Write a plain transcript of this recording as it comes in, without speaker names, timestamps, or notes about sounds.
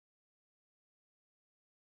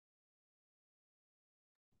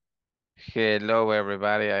Hello,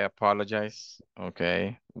 everybody. I apologize.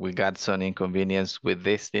 Okay, we got some inconvenience with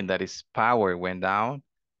this thing that is power went down.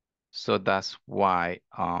 So that's why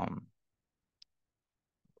I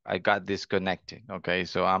got disconnected. Okay,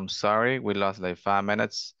 so I'm sorry. We lost like 5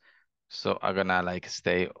 minutes. So I'm gonna like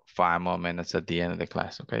stay 5 more minutes at the end of the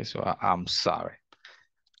class. Okay, so I'm sorry.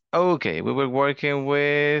 Okay, we were working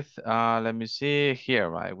with let me see here,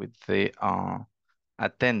 right? With the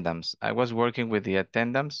attendance. I was working with the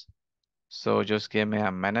attendance. So just give me a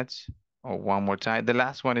minute or one more time. The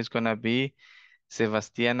last one is gonna be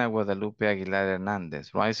Sebastiana Guadalupe Aguilar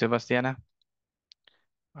Hernandez, right, Sebastiana?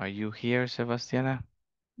 Are you here, Sebastiana?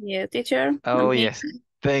 Yeah, teacher, Oh, I'm here. yes.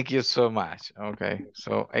 Thank you so much. Okay.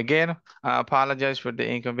 So again, I apologize for the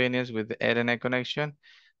inconvenience with the internet connection.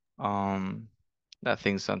 Um, that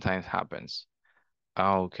thing sometimes happens.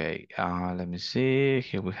 Okay. Let me see.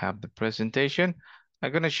 Here we have the presentation.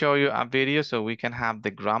 I'm gonna show you a video so we can have the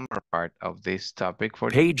grammar part of this topic for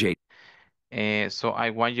Page 8. And so I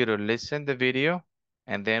want you to listen the video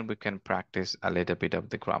and then we can practice a little bit of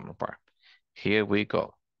the grammar part. Here we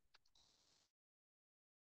go.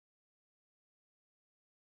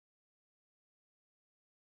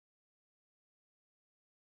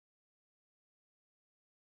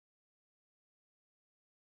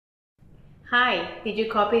 Hi, did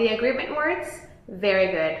you copy the agreement words?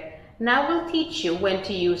 Very good. Now we'll teach you when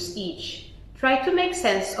to use each. Try to make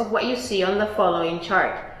sense of what you see on the following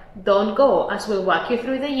chart. Don't go as we'll walk you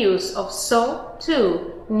through the use of so,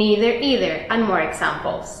 to, neither, either, and more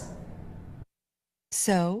examples.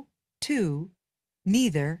 So, too,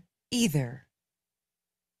 neither, either.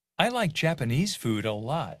 I like Japanese food a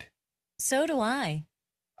lot. So do I.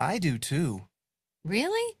 I do too.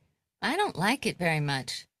 Really? I don't like it very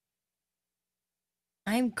much.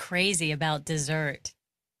 I'm crazy about dessert.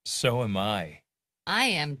 So am I. I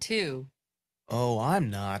am too. Oh, I'm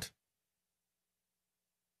not.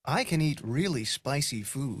 I can eat really spicy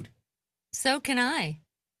food. So can I.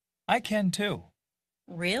 I can too.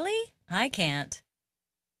 Really? I can't.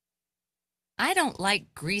 I don't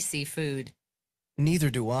like greasy food. Neither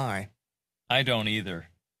do I. I don't either.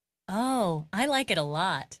 Oh, I like it a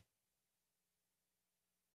lot.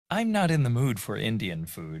 I'm not in the mood for Indian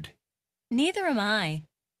food. Neither am I.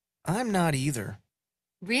 I'm not either.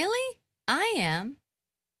 Really? I am.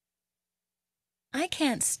 I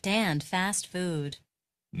can't stand fast food.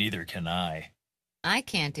 Neither can I. I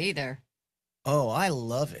can't either. Oh, I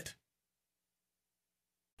love it.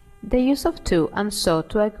 The use of to and so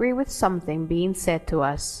to agree with something being said to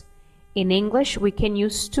us. In English, we can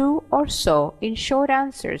use to or so in short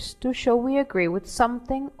answers to show we agree with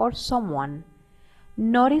something or someone.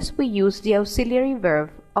 Notice we use the auxiliary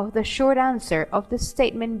verb of the short answer of the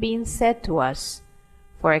statement being said to us.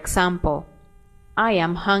 For example, I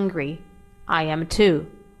am hungry. I am too.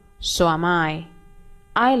 So am I.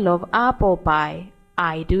 I love apple pie.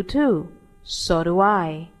 I do too. So do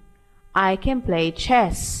I. I can play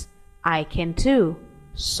chess. I can too.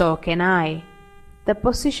 So can I. The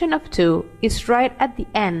position of to is right at the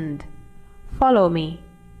end. Follow me.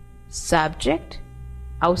 Subject,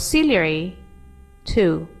 auxiliary,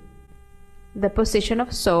 to. The position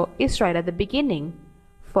of so is right at the beginning.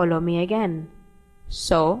 Follow me again.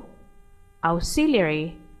 So,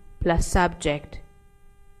 auxiliary plus subject.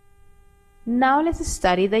 Now let's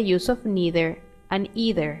study the use of neither and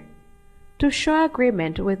either. To show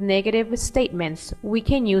agreement with negative statements, we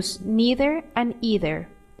can use neither and either.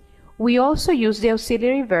 We also use the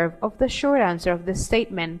auxiliary verb of the short answer of the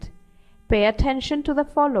statement. Pay attention to the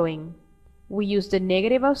following. We use the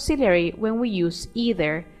negative auxiliary when we use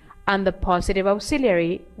either, and the positive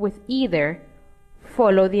auxiliary with either.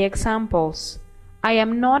 Follow the examples. I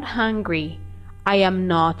am not hungry. I am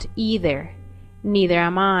not either. Neither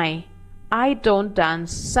am I. I don't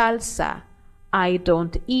dance salsa. I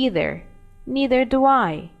don't either. Neither do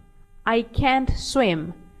I. I can't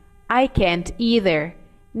swim. I can't either.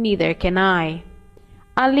 Neither can I.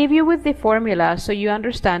 I'll leave you with the formula so you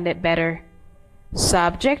understand it better.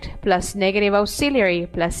 Subject plus negative auxiliary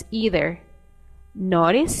plus either.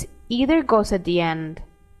 Notice either goes at the end.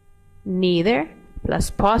 Neither plus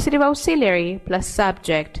positive auxiliary plus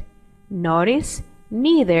subject. Notice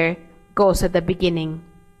neither goes at the beginning.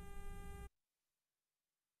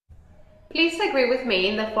 Please agree with me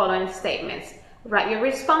in the following statements. Write your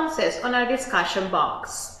responses on our discussion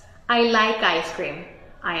box. I like ice cream.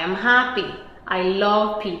 I am happy. I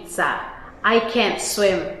love pizza. I can't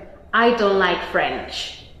swim. I don't like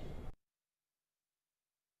French.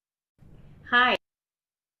 Hi.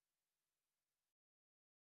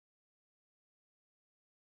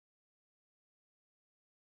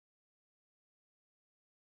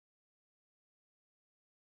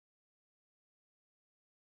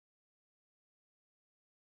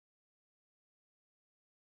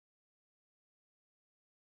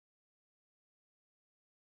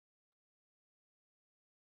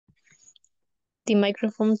 the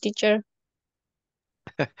microphone, teacher.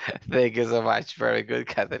 Thank you so much. Very good,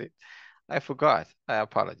 Catherine. I forgot. I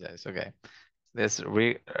apologize. Okay. Let's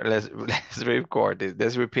record this.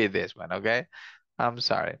 Let's repeat this one, okay? I'm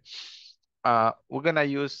sorry. We're gonna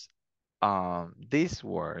use these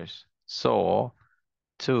words so,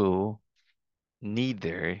 to,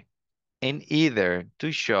 neither, and either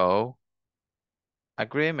to show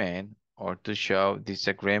agreement or to show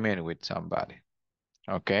disagreement with somebody.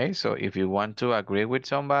 Okay, so if you want to agree with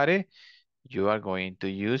somebody, you are going to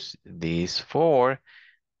use these four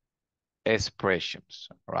expressions,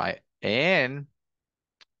 right? And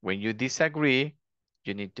when you disagree,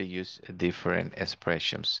 you need to use different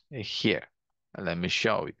expressions here. Let me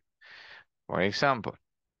show you. For example,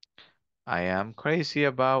 I am crazy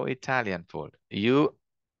about Italian food. You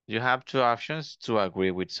have two options to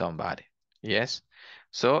agree with somebody. Yes.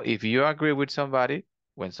 So if you agree with somebody,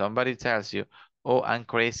 when somebody tells you, oh, I'm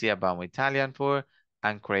crazy about Italian food,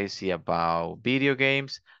 I'm crazy about video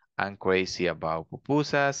games, I'm crazy about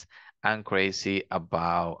pupusas, I'm crazy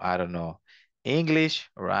about, I don't know, English,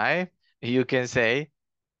 right? You can say,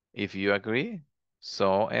 if you agree,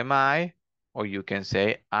 so am I, or you can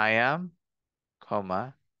say, I am,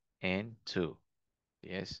 comma, and two.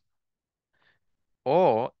 Yes.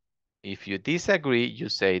 Or if you disagree, you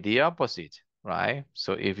say the opposite, right?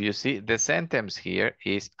 So if you see the sentence here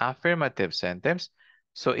is affirmative sentence.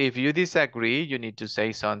 So if you disagree, you need to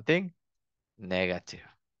say something negative,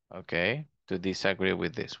 okay? To disagree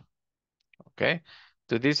with this one, okay?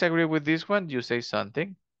 To disagree with this one, you say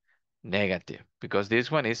something negative because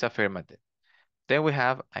this one is affirmative. Then we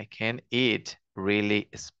have, I can eat really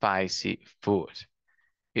spicy food.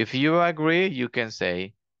 If you agree, you can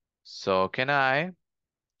say, so can I.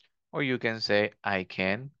 Or you can say I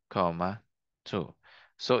can, comma, too.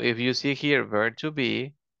 So if you see here verb to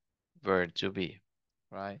be,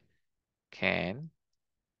 right? Can.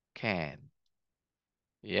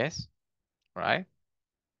 Yes, right?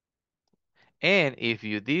 And if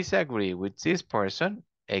you disagree with this person,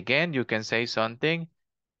 again, you can say something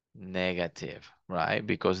negative, right?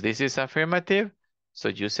 Because this is affirmative, so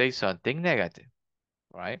you say something negative,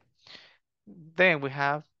 right? Then we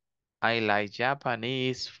have I like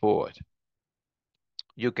Japanese food.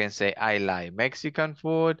 You can say, I like Mexican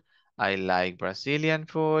food. I like Brazilian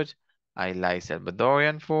food. I like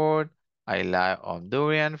Salvadorian food. I like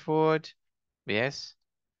Honduran food. Yes.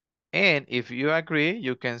 And if you agree,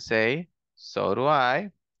 you can say, so do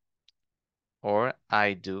I, or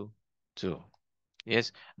I do too.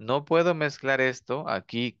 Yes. No puedo mezclar esto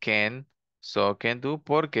aquí can, so can do,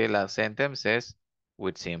 porque la sentence es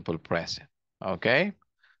with simple present. Okay.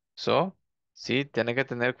 So, sí, tiene que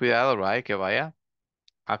tener cuidado, right? Que vaya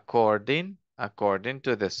according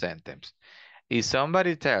to the sentence. If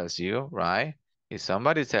somebody tells you, right? If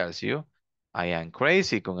somebody tells you, I am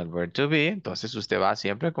crazy con el verb to be, entonces usted va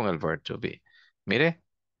siempre con el verb to be. Mire,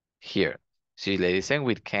 here. Si le dicen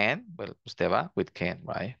with can, well, usted va with can,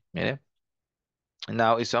 right? Mire.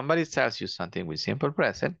 Now, if somebody tells you something with simple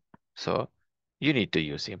present, so you need to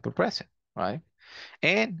use simple present, right?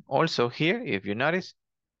 And also here, if you notice,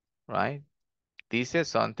 right? This is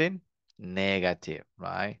something negative,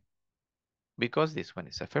 right? Because this one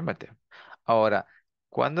is affirmative. Ahora,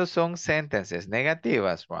 cuando son sentences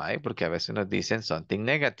negativas, right? Porque a veces nos dicen something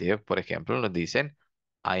negative. Por ejemplo, nos dicen,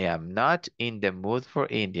 I am not in the mood for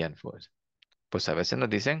Indian food. Pues a veces nos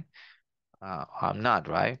dicen, I'm not,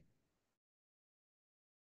 right?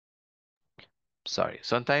 Sorry.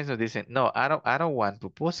 Sometimes nos dicen, no, I don't want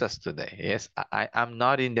pupusas today. Yes, I'm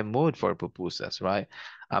not in the mood for pupusas, right?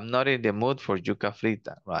 I'm not in the mood for yuca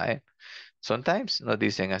frita, right? Sometimes nos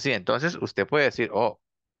dicen así. Entonces, usted puede decir, oh,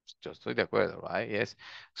 yo estoy de acuerdo, right? Yes.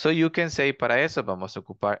 So you can say, para eso vamos a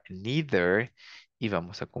ocupar neither y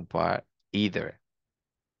vamos a ocupar either.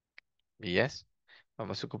 Yes.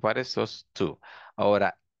 Vamos a ocupar esos two.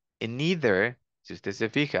 Ahora, neither, si usted se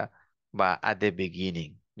fija, va at the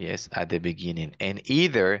beginning. Yes, at the beginning. And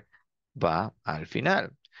either va al final.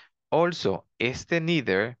 Also, este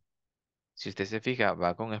neither, si usted se fija,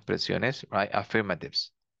 va con expresiones, right?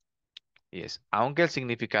 Affirmatives. Yes. Aunque el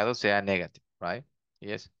significado sea negative, right?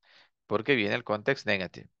 Yes. Porque viene el context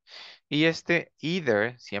negative. Y este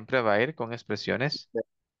either siempre va a ir con expresiones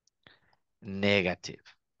negative.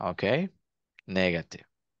 ¿Ok? Negative.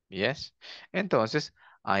 Yes. Entonces,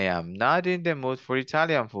 I am not in the mood for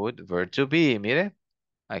Italian food. Verb to be. Mire,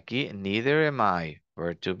 aquí neither am I.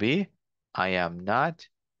 Verb to be. I am not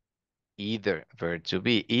either. Verb to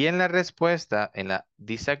be. Y en la respuesta, en la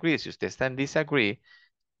disagree, si usted está en disagree,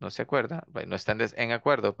 no se acuerda, no está en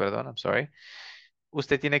acuerdo, perdón, I'm sorry.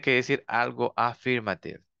 Usted tiene que decir algo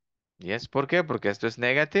afirmativo. Yes, ¿por qué? Porque esto es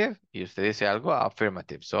negative y usted dice algo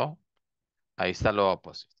affirmative. So, ahí está lo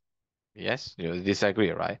opposite. Yes, you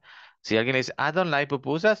disagree, right? Si alguien dice, I don't like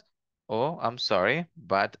pupusas, oh, I'm sorry,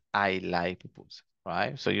 but I like pupusas,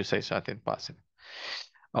 right? So you say something positive.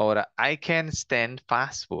 Ahora, I can't stand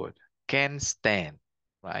fast food. Can't stand,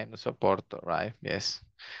 right? No soporto, right? Yes.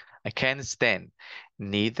 I can't stand.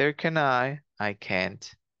 Neither can I. I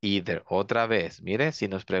can't either. Otra vez. Mire, si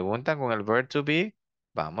nos preguntan con el verb to be,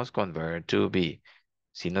 vamos con verb to be.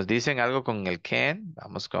 Si nos dicen algo con el can,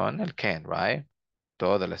 vamos con el can, right?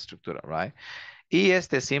 Toda la estructura, right? Y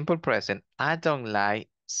este simple present, I don't like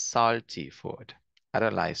salty food. I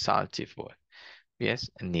don't like salty food.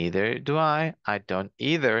 Yes, neither do I. I don't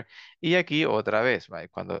either. Y aquí otra vez,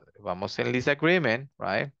 right? Cuando vamos en disagreement,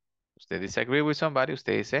 right? Usted disagree with somebody,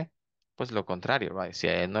 usted dice, pues lo contrario, right? Si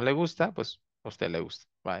a él no le gusta, pues a usted le gusta,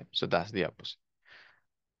 right? So that's the opposite.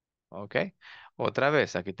 Okay. Otra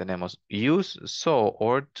vez, aquí tenemos use so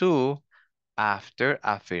or to after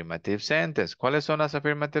affirmative sentence. ¿Cuáles son las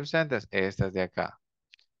affirmative sentences? Estas de acá.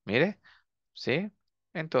 Mire, ¿sí?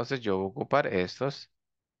 Entonces yo voy a ocupar estos,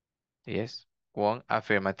 yes, con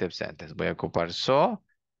affirmative sentence. Voy a ocupar so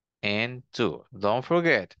and to. Don't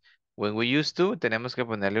forget, when we use to, tenemos que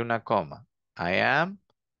ponerle una coma. I am,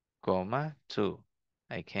 coma, to.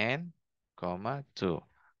 I can, coma, to.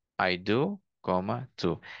 I do, coma,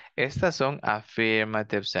 to. Estas son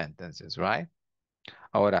affirmative sentences, right?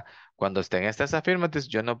 Ahora, cuando estén estas affirmatives,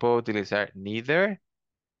 yo no puedo utilizar neither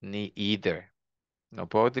ni either. No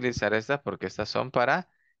puedo utilizar estas porque estas son para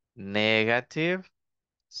negative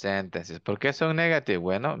sentences. ¿Por qué son negative?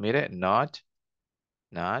 Bueno, mire, not,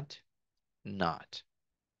 not, not.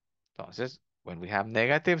 Entonces, when we have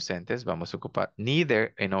negative sentence, vamos a ocupar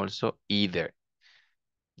neither and also either.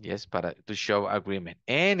 Yes, para to show agreement.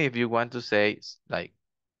 And if you want to say like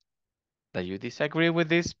that you disagree with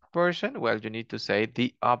this person, well, you need to say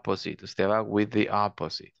the opposite. Usted va with the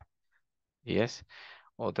opposite. Yes.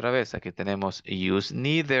 Otra vez, aquí tenemos use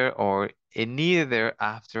neither or neither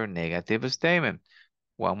after negative statement.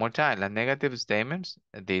 One more time, las negative statements,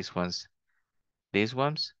 these ones,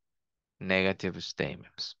 negative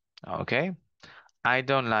statements. Okay. I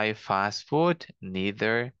don't like fast food,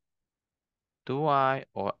 neither do I,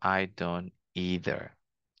 or I don't either.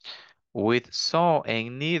 With so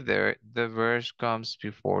and neither, the verb comes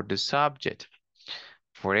before the subject.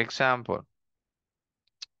 For example,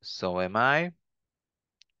 so am I,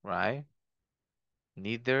 right?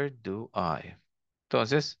 Neither do I.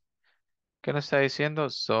 Entonces, ¿qué nos está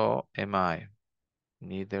diciendo? So am I.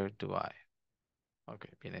 Neither do I. Ok,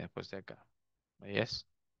 viene después de acá. Yes.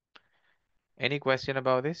 Any question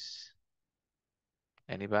about this?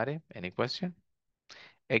 Anybody? Any question?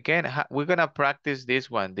 Again, we're going to practice this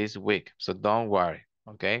one this week. So don't worry.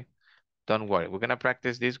 Okay. Don't worry. We're going to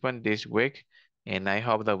practice this one this week. And I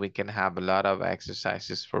hope that we can have a lot of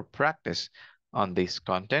exercises for practice on this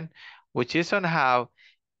content, which is somehow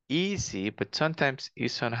easy, but sometimes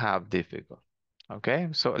is somehow difficult. Okay.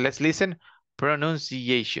 So let's listen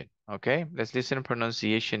pronunciation. Okay. Let's listen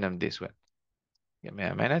pronunciation on this one. Give me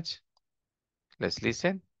a minute. Let's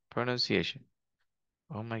listen pronunciation.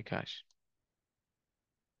 Oh my gosh.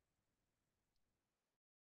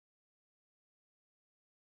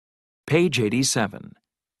 Page 87.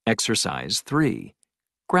 Exercise 3.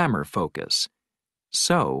 Grammar focus.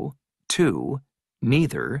 So, to,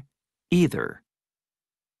 neither, either.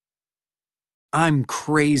 I'm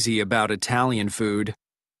crazy about Italian food.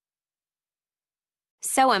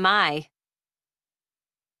 So am I.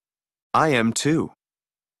 I am too.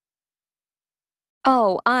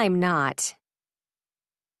 Oh, I'm not.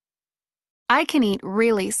 I can eat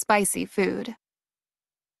really spicy food.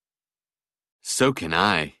 So can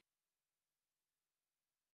I.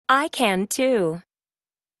 I can too.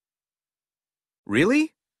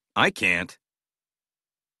 Really? I can't.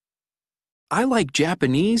 I like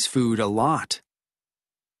Japanese food a lot.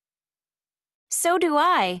 So do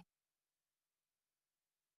I.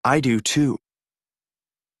 I do too.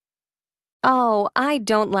 Oh, I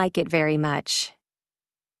don't like it very much.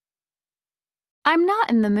 I'm not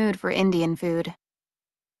in the mood for Indian food.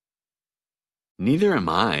 Neither am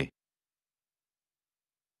I.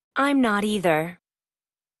 I'm not either.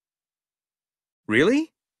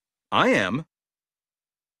 Really? I am.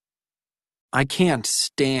 I can't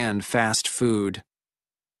stand fast food.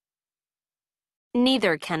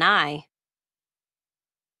 Neither can I.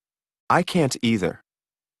 I can't either.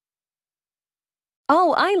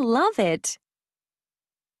 Oh, I love it.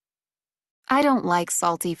 I don't like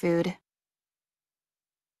salty food.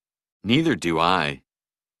 Neither do I.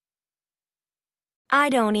 I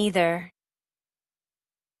don't either.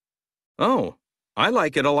 Oh, I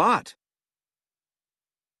like it a lot.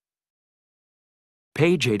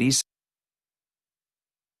 Page 80.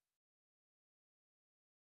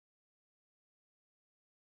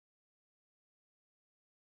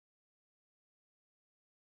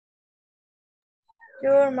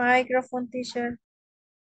 Your microphone, teacher.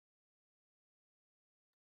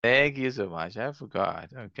 Thank you so much. I forgot.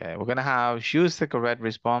 Okay, we're gonna have choose the correct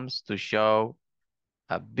response to show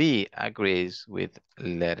a B agrees with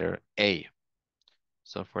letter A.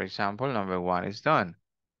 So for example, number 1 is done.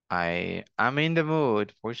 I am in the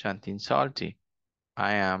mood for something salty.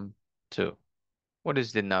 I am too. What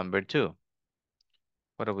is the number 2?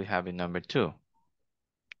 What do we have in number 2?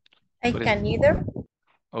 I can either.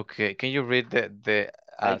 Okay, can you read the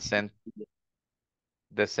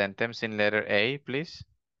sentence in letter A, please?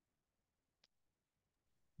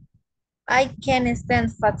 I can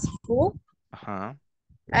stand fast food. Uh-huh.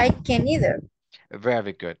 I can either.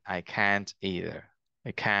 Very good. I can't either.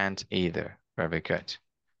 I can't either. Very good.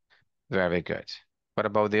 Very good. What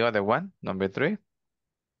about the other one? Number 3?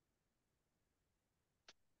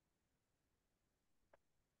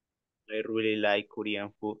 I really like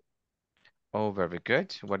Korean food. Oh, very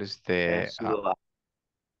good. What is the... So do I.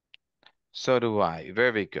 So do I.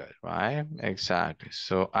 Very good, right? Exactly.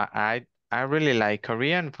 So I really like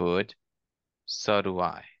Korean food. So do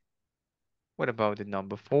I. What about the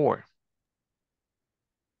number 4?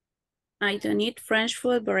 I don't eat French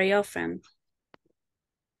food very often.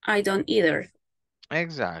 I don't either.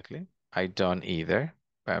 Exactly. I don't either.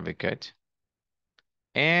 Very good.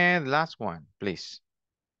 And last one, please.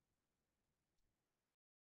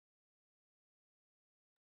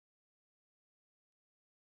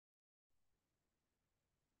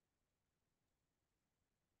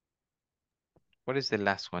 What is the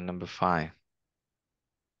last one, number 5?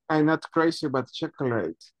 I'm not crazy about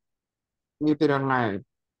chocolate. Neither am I.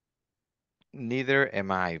 Neither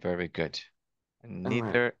am I. Very good.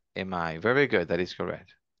 Neither am I. Very good. That is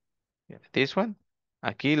correct. Yeah. This one,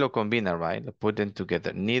 aquí lo combina, right? Lo put them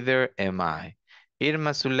together. Neither am I. Irma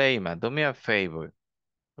Suleima, do me a favor.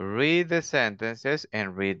 Read the sentences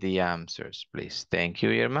and read the answers, please. Thank you,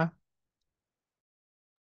 Irma.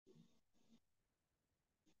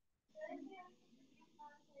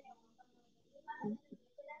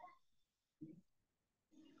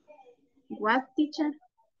 What, teacher?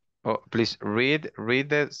 Oh, please read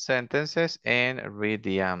the sentences and read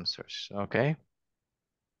the answers, okay?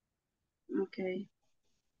 Okay.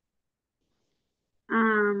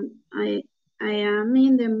 I am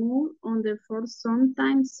in the mood on the for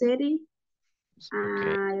sometimes city.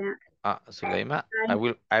 Okay. Suleima,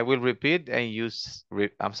 I will repeat and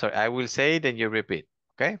I'm sorry, I will say it and you repeat,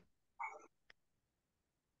 okay?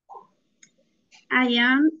 I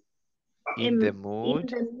am In the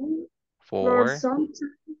mood for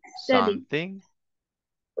something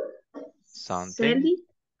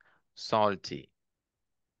salty.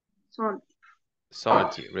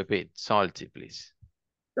 Salty. Repeat. Salty, please.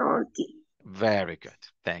 Salty. Very good.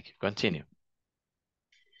 Thank you. Continue.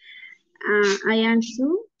 I am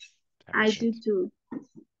too. I do too.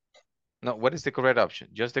 No, what is the correct option?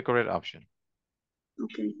 Just the correct option.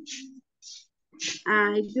 Okay.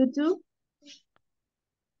 I do too.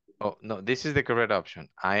 Oh, no, this is the correct option.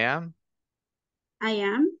 I am. I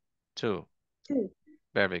am. Too. Too.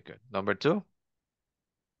 Very good. Number 2.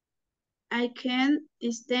 I can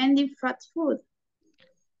stand the fast food.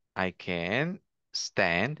 I can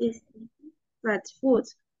stand. Fast food.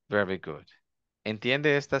 Very good.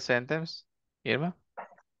 ¿Entiende esta sentence, Irma?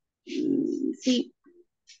 Sí.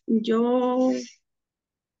 Yo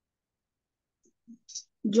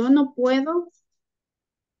no puedo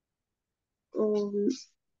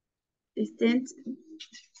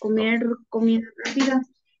comer comida rápida.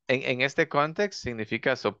 En este context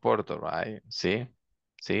significa soporto, right? Sí.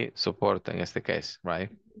 Sí, soporto en este case,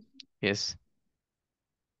 right? Yes.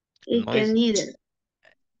 I can either.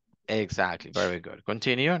 Exactly. Very good.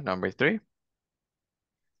 Continue. Number 3.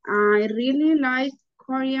 I really like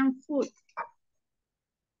Korean food.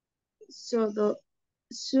 So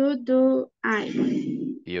do I.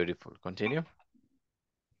 Beautiful. Continue.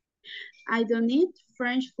 I don't eat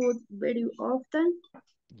French food very often.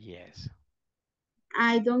 Yes.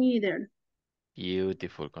 I don't either.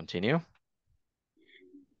 Beautiful. Continue.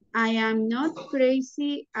 I am not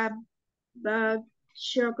crazy about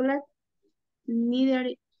chocolate.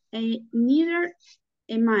 Neither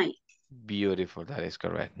am I. Beautiful. That is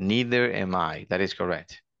correct. Neither am I. That is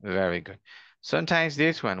correct. Very good. Sometimes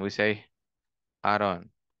this one we say, I don't,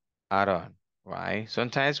 right?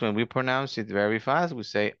 Sometimes when we pronounce it very fast, we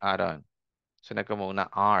say, I don't. Suena como una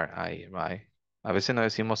R ahí, right? A veces no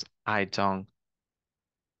decimos, I don't.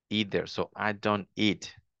 either. So I don't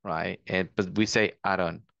eat, right? But we say I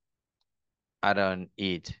don't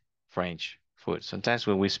eat French food. Sometimes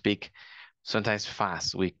when we speak, sometimes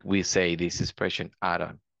fast, we say this expression I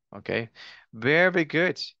don't. Okay, very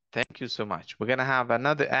good. Thank you so much. We're gonna have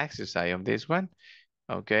another exercise on this one.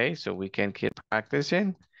 Okay, so we can keep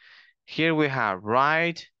practicing. Here we have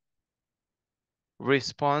write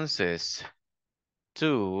responses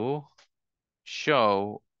to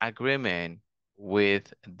show agreement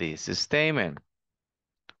with this statement.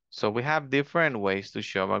 So we have different ways to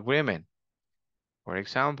show agreement. For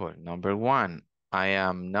example, number one, I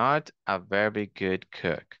am not a very good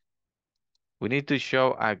cook. We need to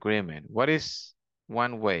show agreement. What is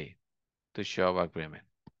one way to show agreement?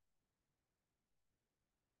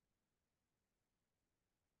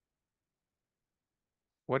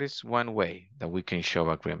 What is one way that we can show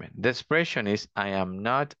agreement? The expression is, I am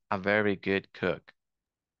not a very good cook.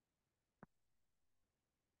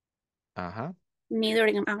 Uh-huh. Neither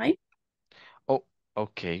am I. Oh,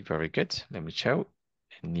 okay, very good. Let me show.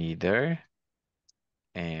 Neither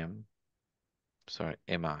am, sorry,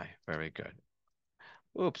 am I. Very good.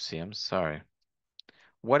 Oopsie, I'm sorry.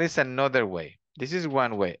 What is another way? This is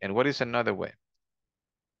one way. And what is another way?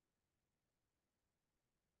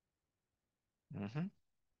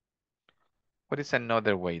 What is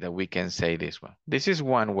another way that we can say this one? This is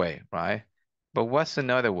one way, right? But what's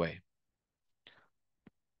another way?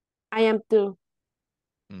 I am too.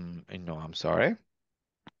 No, I'm sorry.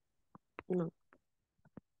 No.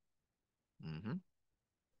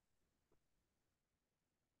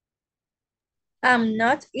 I'm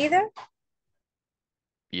not either.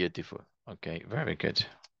 Beautiful. Okay, very good.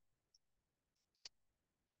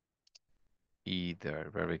 Either,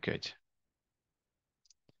 very good.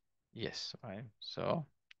 Yes, right. So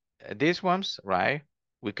these ones, right?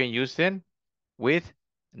 We can use them with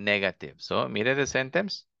negative. So mire the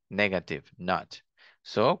sentence, negative, not.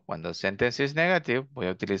 So cuando el sentence is negative, voy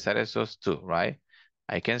a utilizar esos two, right?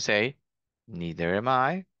 I can say, neither am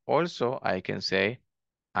I. Also, I can say,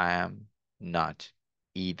 I am not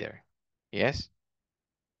either. Yes?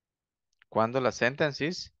 Cuando la sentence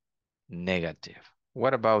is negative.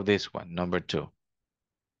 What about this one, number two?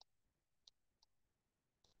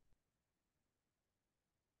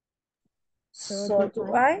 So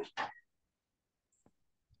do I.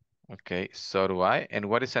 Okay, so do I. And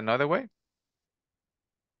what is another way?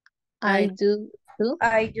 I do too.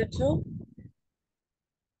 I do too.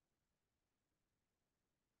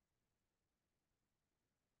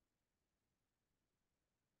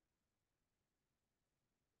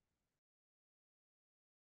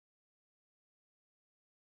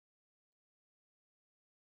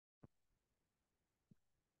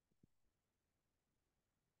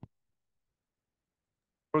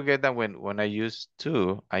 Forget that when I use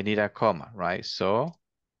to, I need a comma, right? So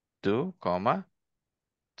do, comma,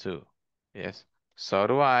 to. Yes. So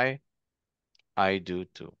do I do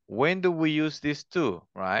too. When do we use this to,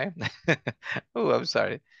 right? Oh, I'm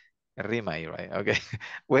sorry. Rima ahí, right? Okay.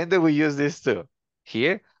 When do we use this to?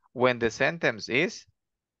 Here, when the sentence is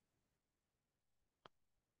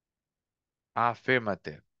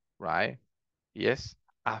affirmative, right? Yes,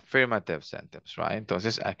 affirmative sentence, right?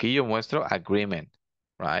 Entonces, aquí yo muestro agreement,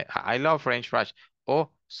 right? I love French fries. Oh,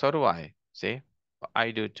 so do I. See?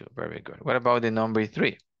 I do too. Very good. What about the number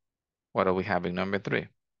three? What are we having number three?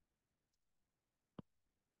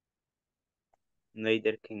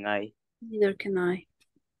 Neither can I. Neither can I.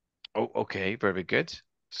 Oh, okay. Very good.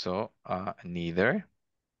 So, neither.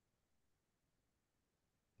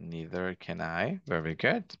 Neither can I. Very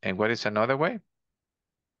good. And what is another way?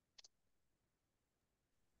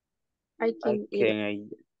 I can either.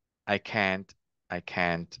 I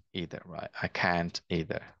can't either, right? I can't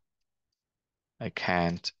either. I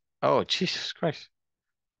can't. Oh, Jesus Christ.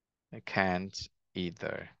 I can't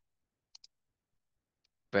either.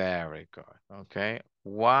 Very good. Okay.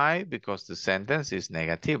 Why? Because the sentence is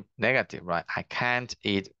negative, right? I can't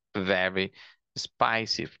eat very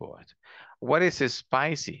spicy food. What is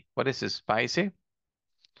spicy? What is spicy?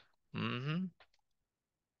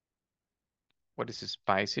 What is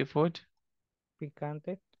spicy food?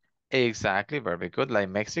 Picante. Exactly. Very good. Like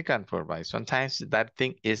Mexican food, right? Sometimes that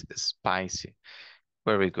thing is spicy.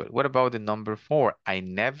 Very good. What about the number four? I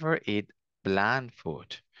never eat bland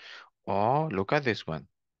food. Oh, look at this one.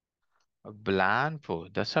 Bland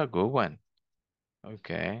food. That's a good one.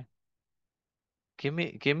 Okay. Give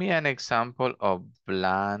me an example of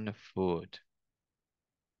bland food.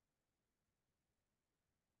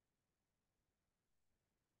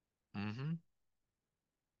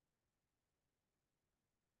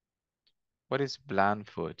 What is bland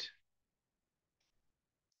food?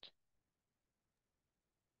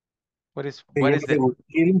 What is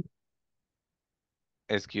the,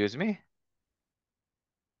 excuse me?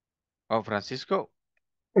 Oh, Francisco.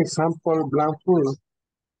 Example, bland food.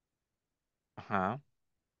 Ajá.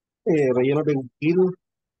 Relleno de embutido,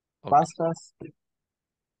 pastas.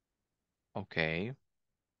 Okay.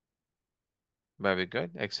 Very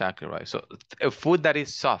good. Exactly right. So food that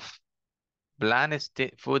is soft. Bland is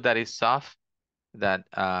food that is soft, that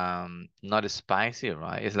not spicy,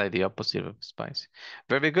 right? It's like the opposite of spicy.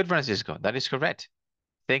 Very good, Francisco. That is correct.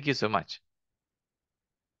 Thank you so much.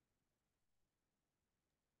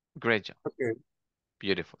 Great job. Okay.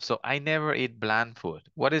 Beautiful. So I never eat bland food.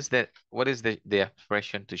 What is the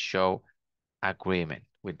expression to show agreement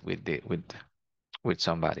with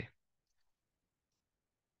somebody?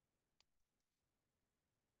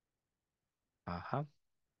 Uh-huh.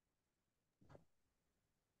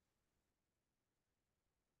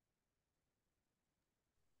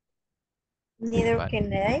 Neither But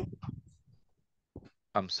can I.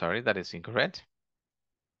 I'm sorry, that is incorrect.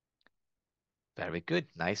 Very good.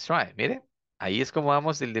 Nice try. Mire, ahí es como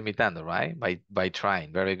vamos delimitando, right? By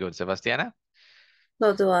trying. Very good. Sebastiana?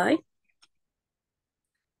 So do I.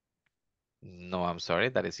 No, I'm sorry.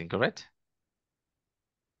 That is incorrect.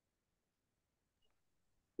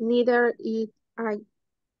 Neither eat I.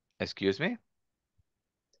 Excuse me?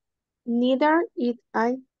 Neither eat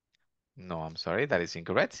I. No, I'm sorry. That is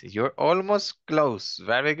incorrect. You're almost close.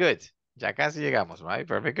 Very good. Ya casi llegamos, right?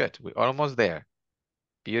 Very good. We're almost there.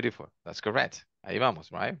 Beautiful. That's correct. Ahí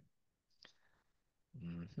vamos, right?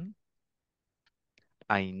 Mhm.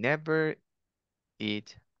 I never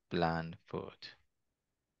eat bland food.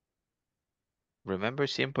 Remember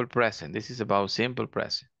simple present. This is about simple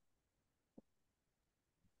present.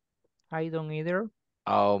 I don't either.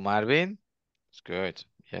 Oh, Marvin? It's good.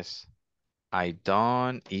 Yes. I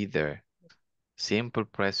don't either. Simple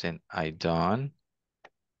present. I don't.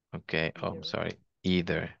 Okay. Oh, I'm sorry.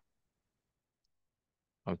 Either.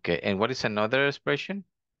 Okay. And what is another expression?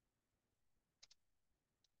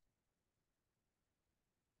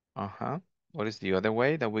 Uh-huh. What is the other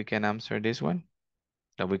way that we can answer this one?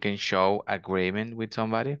 That we can show agreement with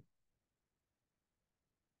somebody?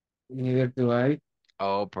 Neither do I.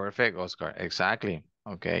 Oh, perfect, Oscar. Exactly.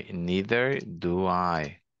 Okay. Neither do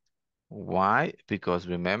I. Why? Because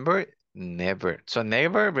remember, never. So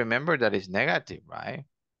never, remember that is negative, right?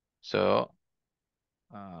 So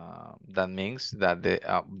that means that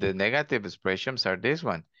the negative expressions are this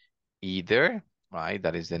one. Either, right?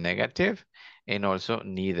 That is the negative. And also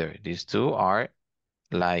neither. These two are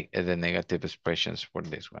like the negative expressions for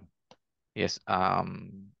this one. Yes.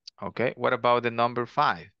 Okay. What about the number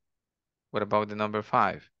 5? What about the number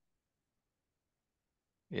 5?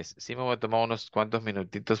 Yes, sí me voy a tomar unos cuantos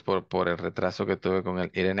minutitos por el retraso que tuve con el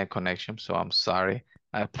internet connection, so I'm sorry.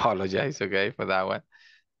 I apologize, okay, for that one.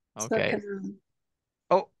 So Okay. can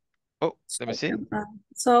Oh, So let me see. can I.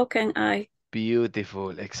 So can I.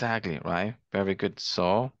 Beautiful, exactly, right? Very good.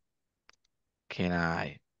 So, can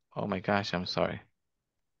I? Oh my gosh, I'm sorry.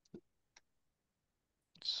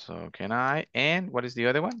 So, can I? And what is the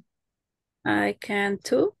other one? I can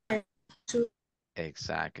too.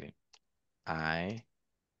 Exactly. I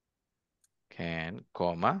can,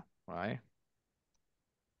 comma, right?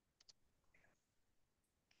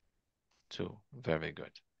 Two. Very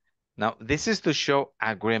good. Now, this is to show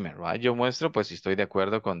agreement, right? Yo muestro, pues, si estoy de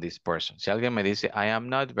acuerdo con this person. Si alguien me dice, I am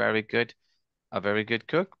not a very good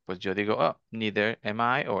cook, pues yo digo, oh, neither am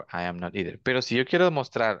I, or I am not either. Pero si yo quiero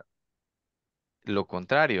demostrar lo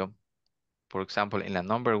contrario, por ejemplo, en la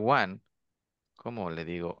number 1, ¿cómo le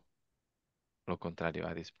digo lo contrario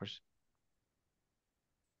a this person?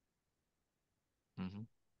 Ujú.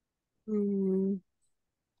 Mm,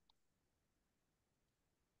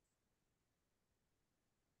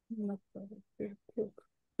 no puedo ser cook.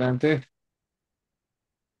 Dante.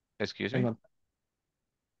 Excuse me.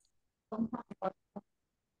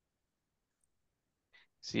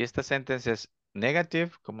 Si esta sentence es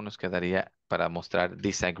negative, ¿cómo nos quedaría para mostrar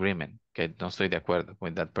disagreement? Que no estoy de acuerdo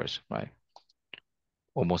with that person, right?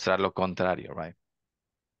 O mostrar lo contrario, right?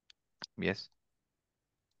 Yes.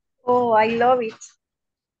 Oh, I love it.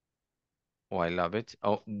 Oh, I love it.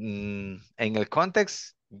 Oh, en el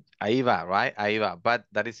context, ahí va, right? Ahí va. But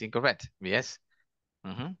that is incorrect. Yes.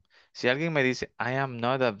 Ujú. Si alguien me dice, I am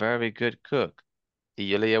not a very good cook, y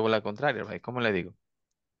yo le llevo la contraria, right? ¿Cómo le digo?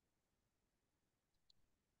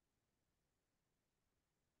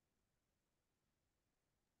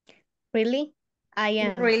 Really? I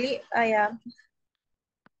am. Really, I am.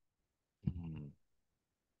 Mm,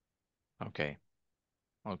 okay.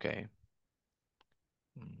 Okay.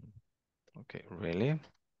 Mm, okay. Really?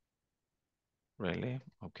 Really?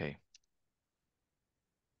 Okay.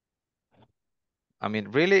 I mean,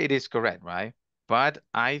 really, it is correct, right? But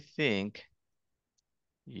I think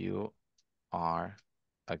you are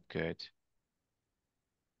a good,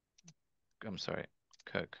 I'm sorry,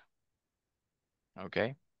 cook.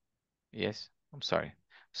 Okay. Yes, I'm sorry.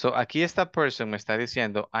 So aquí esta person me está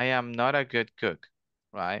diciendo, I am not a good cook,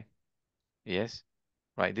 right? Yes,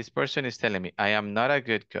 right. This person is telling me, I am not a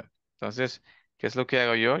good cook. Entonces, ¿qué es lo que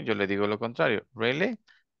hago yo? Yo le digo lo contrario. Really?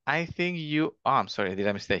 I think you, oh, I'm sorry, I did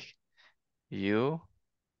a mistake. You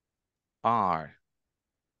are.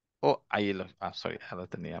 Oh, I'm sorry, I lo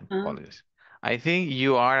tenía. Apologies. I think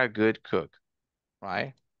you are a good cook,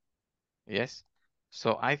 right? Yes.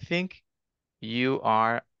 So I think you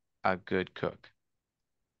are a good cook.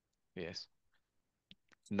 Yes.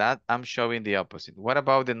 That I'm showing the opposite. What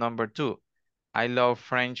about the number 2? I love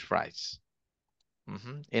French fries.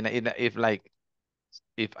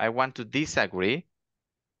 If I want to disagree,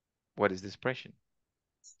 what is the expression?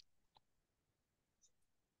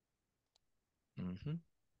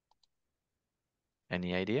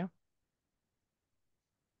 Any idea?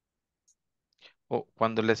 Oh,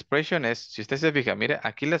 cuando la expression es, si usted se fija, mire,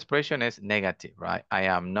 aquí la expression es negative, right? I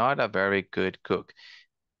am not a very good cook.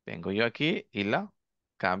 Vengo yo aquí y la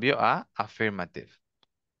cambio a affirmative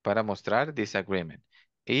para mostrar disagreement.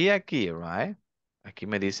 Y aquí, right? Aquí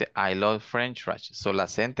me dice, I love French fries. So la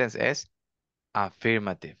sentence es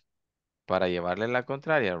affirmative. Para llevarle la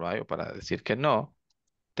contraria, right? O para decir que no,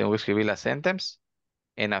 tengo que escribir la sentence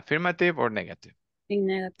en affirmative or negative. In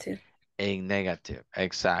negative. En negative,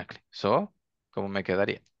 exactly. So, ¿cómo me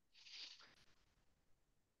quedaría?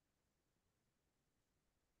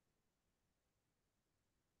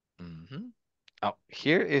 Oh,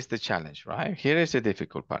 here is the challenge, right? Here is the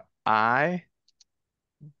difficult part. I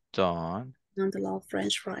don't love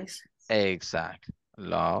French fries. exact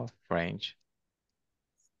love French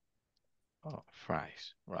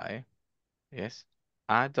fries, right? Yes.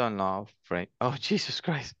 I don't love French. Oh, Jesus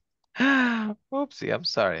Christ. Oopsie, I'm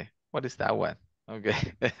sorry. What is that one?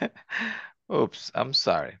 Okay. Oops, I'm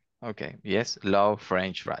sorry. Okay. Yes, love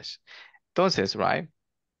French fries. Entonces, right?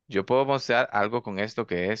 Yo puedo mostrar algo con esto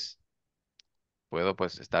que es, puedo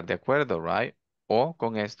pues estar de acuerdo, right? O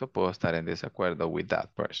con esto puedo estar en desacuerdo with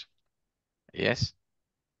that person. Yes.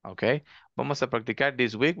 Okay. Vamos a practicar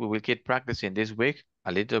this week. We will keep practicing this week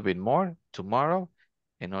a little bit more tomorrow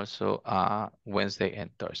and also Wednesday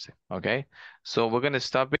and Thursday. Okay. So we're going to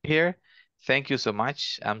stop it here. Thank you so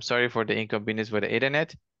much. I'm sorry for the inconvenience with the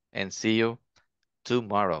internet and see you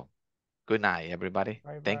tomorrow. Good night, everybody.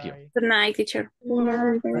 Thank you. Good night, teacher.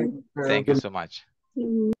 Thank you so much.